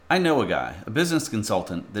I know a guy, a business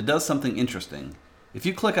consultant, that does something interesting. If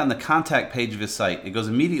you click on the contact page of his site, it goes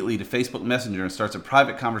immediately to Facebook Messenger and starts a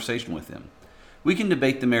private conversation with him. We can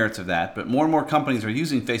debate the merits of that, but more and more companies are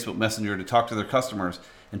using Facebook Messenger to talk to their customers,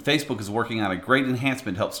 and Facebook is working on a great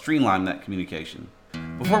enhancement to help streamline that communication.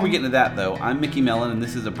 Before we get into that though, I'm Mickey Mellon, and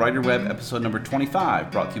this is a Brighter Web episode number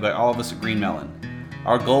 25, brought to you by all of us at Green Mellon.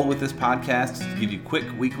 Our goal with this podcast is to give you quick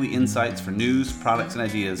weekly insights for news, products, and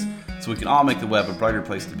ideas so we can all make the web a brighter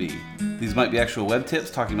place to be. These might be actual web tips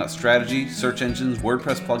talking about strategy, search engines,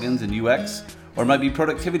 WordPress plugins, and UX, or it might be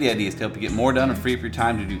productivity ideas to help you get more done and free up your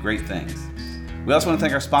time to do great things. We also want to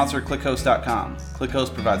thank our sponsor, ClickHost.com.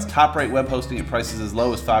 ClickHost provides top-rate web hosting at prices as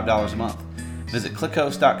low as $5 a month. Visit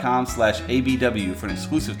ClickHost.com/ABW for an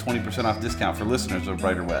exclusive 20% off discount for listeners of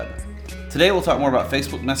Brighter Web. Today we'll talk more about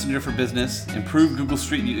Facebook Messenger for Business, improved Google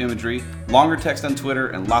Street View imagery, longer text on Twitter,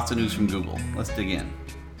 and lots of news from Google. Let's dig in.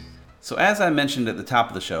 So as I mentioned at the top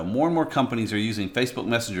of the show, more and more companies are using Facebook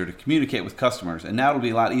Messenger to communicate with customers, and now it'll be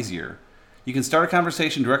a lot easier. You can start a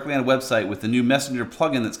conversation directly on a website with the new Messenger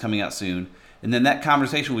plugin that's coming out soon, and then that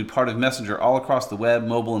conversation will be part of Messenger all across the web,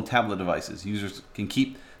 mobile, and tablet devices. Users can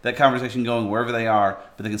keep that conversation going wherever they are,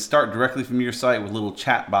 but they can start directly from your site with a little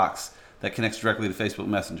chat box that connects directly to Facebook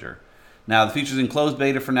Messenger. Now, the feature's in closed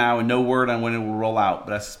beta for now and no word on when it will roll out,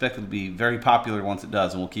 but I suspect it'll be very popular once it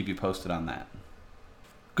does, and we'll keep you posted on that.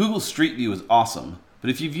 Google Street View is awesome, but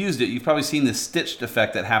if you've used it, you've probably seen this stitched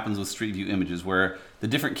effect that happens with Street View images, where the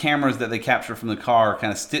different cameras that they capture from the car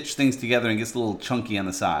kind of stitch things together and gets a little chunky on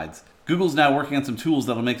the sides. Google's now working on some tools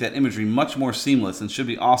that'll make that imagery much more seamless and should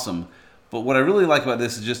be awesome, but what I really like about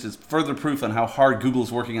this is just it's further proof on how hard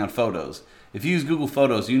Google's working on photos. If you use Google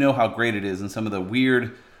Photos, you know how great it is and some of the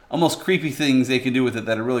weird, almost creepy things they can do with it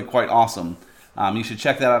that are really quite awesome. You should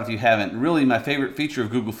check that out if you haven't. Really, my favorite feature of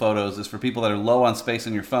Google Photos is for people that are low on space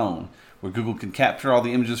on your phone, where Google can capture all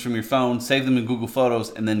the images from your phone, save them in Google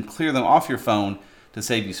Photos, and then clear them off your phone to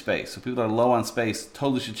save you space. So people that are low on space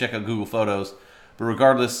totally should check out Google Photos. But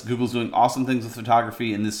regardless, Google's doing awesome things with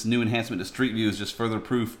photography, and this new enhancement to Street View is just further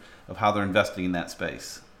proof of how they're investing in that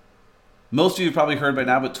space. Most of you have probably heard by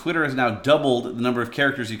now, but Twitter has now doubled the number of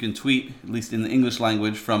characters you can tweet, at least in the English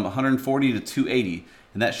language, from 140 to 280.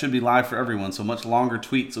 And that should be live for everyone, so much longer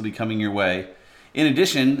tweets will be coming your way. In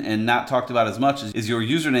addition, and not talked about as much, is your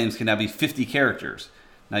usernames can now be 50 characters.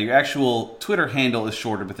 Now your actual Twitter handle is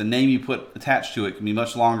shorter, but the name you put attached to it can be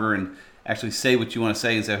much longer and actually say what you want to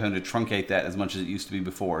say instead of having to truncate that as much as it used to be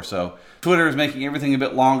before. So Twitter is making everything a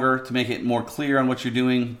bit longer to make it more clear on what you're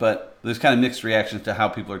doing, but there's kind of mixed reactions to how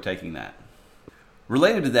people are taking that.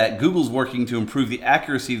 Related to that, Google's working to improve the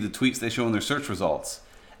accuracy of the tweets they show in their search results.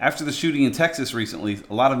 After the shooting in Texas recently,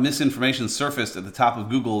 a lot of misinformation surfaced at the top of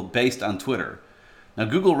Google based on Twitter. Now,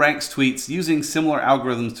 Google ranks tweets using similar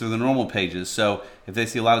algorithms to the normal pages, so if they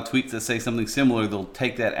see a lot of tweets that say something similar, they'll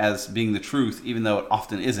take that as being the truth, even though it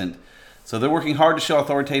often isn't. So they're working hard to show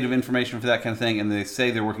authoritative information for that kind of thing, and they say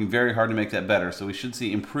they're working very hard to make that better. So we should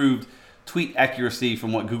see improved tweet accuracy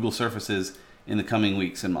from what Google surfaces in the coming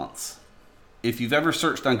weeks and months. If you've ever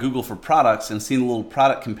searched on Google for products and seen a little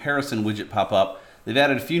product comparison widget pop up, they've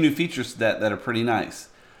added a few new features to that are pretty nice.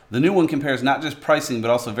 The new one compares not just pricing,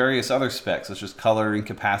 but also various other specs, such as color and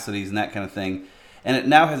capacities and that kind of thing. And it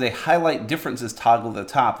now has a highlight differences toggle at the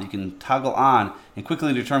top that you can toggle on and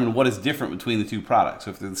quickly determine what is different between the two products.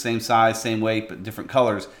 So if they're the same size, same weight, but different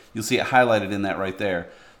colors, you'll see it highlighted in that right there.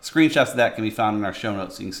 Screenshots of that can be found in our show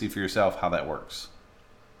notes so you can see for yourself how that works.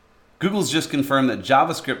 Google's just confirmed that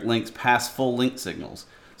JavaScript links pass full link signals.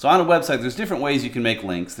 So on a website, there's different ways you can make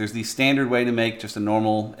links. There's the standard way to make just a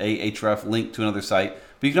normal Ahref link to another site,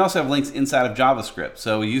 but you can also have links inside of JavaScript.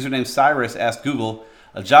 So a user named Cyrus asked Google,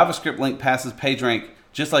 a JavaScript link passes PageRank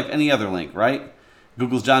just like any other link, right?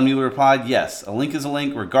 Google's John Mueller replied, yes, a link is a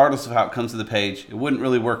link regardless of how it comes to the page. It wouldn't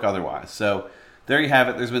really work otherwise. So there you have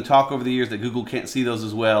it. There's been talk over the years that Google can't see those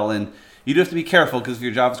as well, and you do have to be careful because if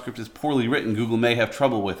your JavaScript is poorly written, Google may have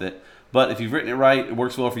trouble with it. But if you've written it right, it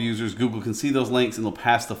works well for users. Google can see those links and they'll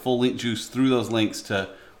pass the full link juice through those links to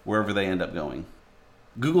wherever they end up going.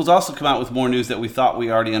 Google's also come out with more news that we thought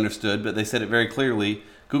we already understood, but they said it very clearly.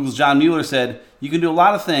 Google's John Mueller said, you can do a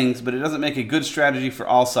lot of things, but it doesn't make a good strategy for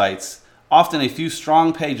all sites. Often a few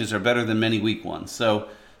strong pages are better than many weak ones. So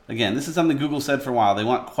again, this is something Google said for a while. They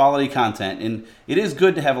want quality content, and it is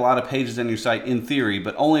good to have a lot of pages on your site in theory,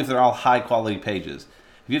 but only if they're all high quality pages.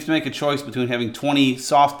 If you have to make a choice between having 20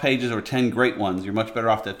 soft pages or 10 great ones, you're much better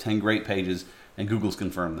off to have 10 great pages, and Google's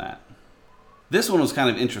confirmed that. This one was kind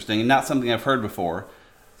of interesting and not something I've heard before.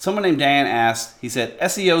 Someone named Dan asked, he said,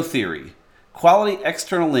 SEO theory. Quality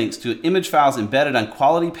external links to image files embedded on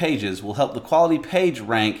quality pages will help the quality page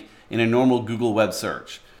rank in a normal Google web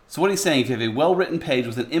search. So what he's saying, if you have a well-written page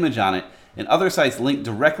with an image on it and other sites link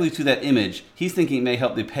directly to that image, he's thinking it may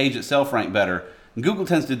help the page itself rank better. And Google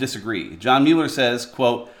tends to disagree. John Mueller says,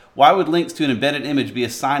 quote, "Why would links to an embedded image be a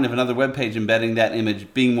sign of another web page embedding that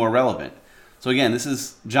image being more relevant?" So again, this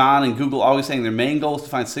is John and Google always saying their main goal is to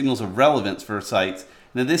find signals of relevance for sites,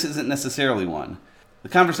 and that this isn't necessarily one. The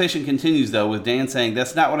conversation continues, though, with Dan saying,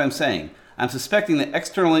 "That's not what I'm saying. I'm suspecting that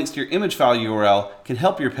external links to your image file URL can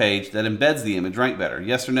help your page that embeds the image rank better.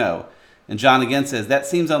 Yes or no?" And John again says, "That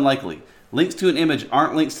seems unlikely. Links to an image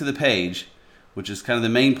aren't links to the page," which is kind of the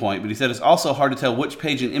main point, but he said it's also hard to tell which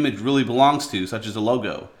page an image really belongs to, such as a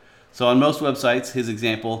logo. So on most websites, his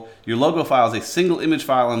example, your logo file is a single image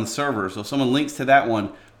file on the server, so if someone links to that one,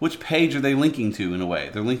 which page are they linking to in a way?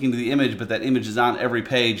 They're linking to the image, but that image is on every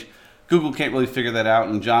page. Google can't really figure that out,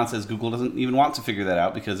 and John says Google doesn't even want to figure that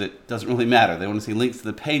out because it doesn't really matter. They want to see links to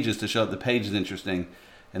the pages to show that the page is interesting,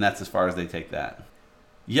 and that's as far as they take that.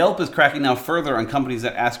 Yelp is cracking down further on companies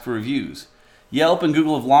that ask for reviews. Yelp and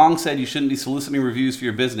Google have long said you shouldn't be soliciting reviews for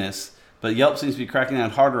your business, but Yelp seems to be cracking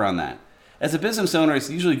down harder on that. As a business owner, it's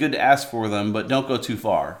usually good to ask for them, but don't go too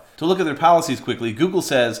far. To look at their policies quickly, Google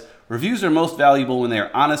says, "Reviews are most valuable when they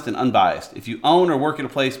are honest and unbiased. If you own or work at a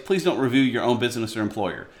place, please don't review your own business or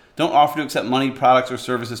employer. Don't offer to accept money, products, or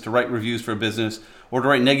services to write reviews for a business or to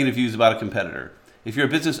write negative views about a competitor. If you're a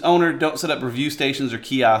business owner, don't set up review stations or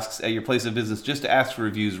kiosks at your place of business just to ask for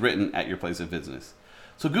reviews written at your place of business."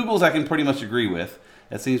 So Google's I can pretty much agree with.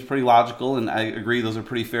 That seems pretty logical, and I agree those are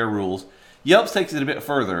pretty fair rules. Yelp takes it a bit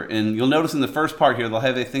further, and you'll notice in the first part here, they'll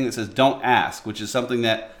have a thing that says don't ask, which is something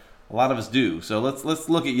that a lot of us do. So let's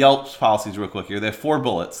look at Yelp's policies real quick here. They have 4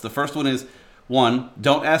 bullets. The first one is, 1,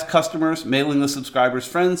 don't ask customers, mailing list subscribers,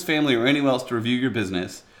 friends, family, or anyone else to review your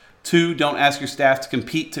business. 2, don't ask your staff to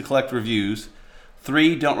compete to collect reviews.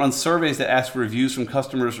 3, don't run surveys that ask for reviews from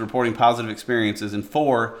customers reporting positive experiences. And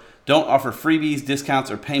 4, don't offer freebies, discounts,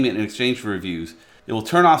 or payment in exchange for reviews. It will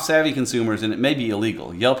turn off savvy consumers, and it may be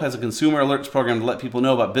illegal. Yelp has a consumer alerts program to let people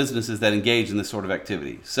know about businesses that engage in this sort of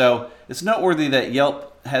activity. So it's noteworthy that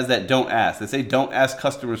Yelp has that don't ask. They say don't ask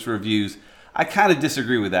customers for reviews. I kind of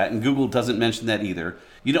disagree with that, and Google doesn't mention that either.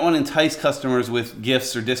 You don't want to entice customers with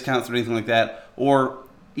gifts or discounts or anything like that, or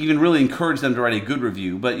even really encourage them to write a good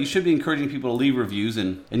review, but you should be encouraging people to leave reviews,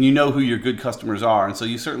 and you know who your good customers are, and so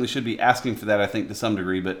you certainly should be asking for that, I think, to some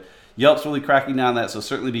degree, but Yelp's really cracking down on that, so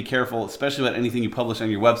certainly be careful, especially about anything you publish on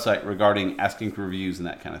your website regarding asking for reviews and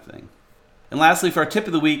that kind of thing. And lastly, for our tip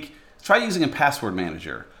of the week, try using a password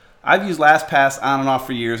manager. I've used LastPass on and off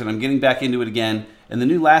for years, and I'm getting back into it again, and the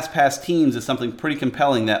new LastPass Teams is something pretty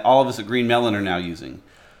compelling that all of us at Green Melon are now using.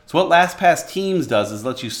 So what LastPass Teams does is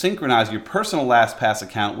lets you synchronize your personal LastPass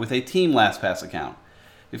account with a team LastPass account.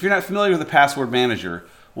 If you're not familiar with a password manager,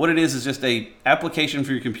 what it is just a application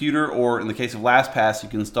for your computer, or in the case of LastPass, you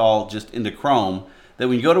can install just into Chrome, that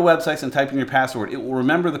when you go to websites and type in your password, it will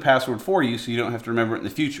remember the password for you so you don't have to remember it in the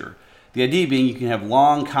future. The idea being you can have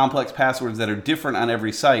long, complex passwords that are different on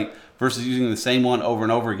every site versus using the same one over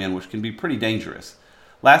and over again, which can be pretty dangerous.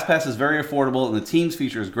 LastPass is very affordable, and the Teams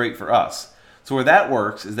feature is great for us. So where that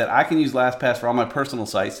works is that I can use LastPass for all my personal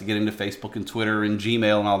sites to get into Facebook and Twitter and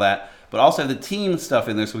Gmail and all that, but also have the team stuff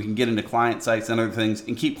in there so we can get into client sites and other things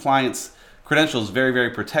and keep clients' credentials very,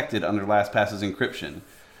 very protected under LastPass's encryption.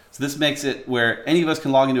 So this makes it where any of us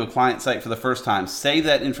can log into a client site for the first time, save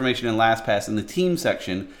that information in LastPass in the team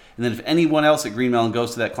section, and then if anyone else at Green Melon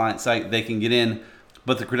goes to that client site, they can get in,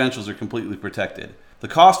 but the credentials are completely protected. The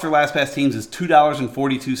cost for LastPass Teams is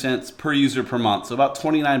 $2.42 per user per month, so about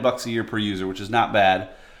 $29 a year per user, which is not bad.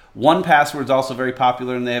 1Password is also very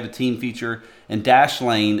popular, and they have a team feature, and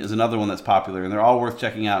Dashlane is another one that's popular, and they're all worth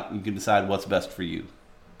checking out. You can decide what's best for you.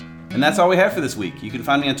 And that's all we have for this week. You can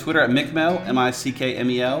find me on Twitter at Mickmel,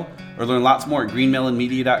 M-I-C-K-M-E-L, or learn lots more at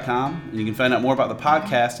greenmelonmedia.com. And you can find out more about the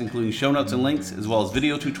podcast, including show notes and links, as well as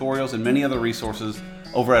video tutorials and many other resources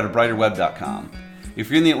over at abrighterweb.com. If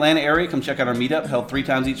you're in the Atlanta area, come check out our meetup held 3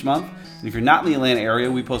 times each month. And if you're not in the Atlanta area,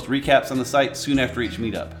 we post recaps on the site soon after each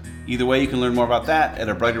meetup. Either way, you can learn more about that at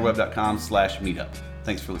abrighterweb.com/meetup.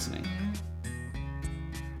 Thanks for listening.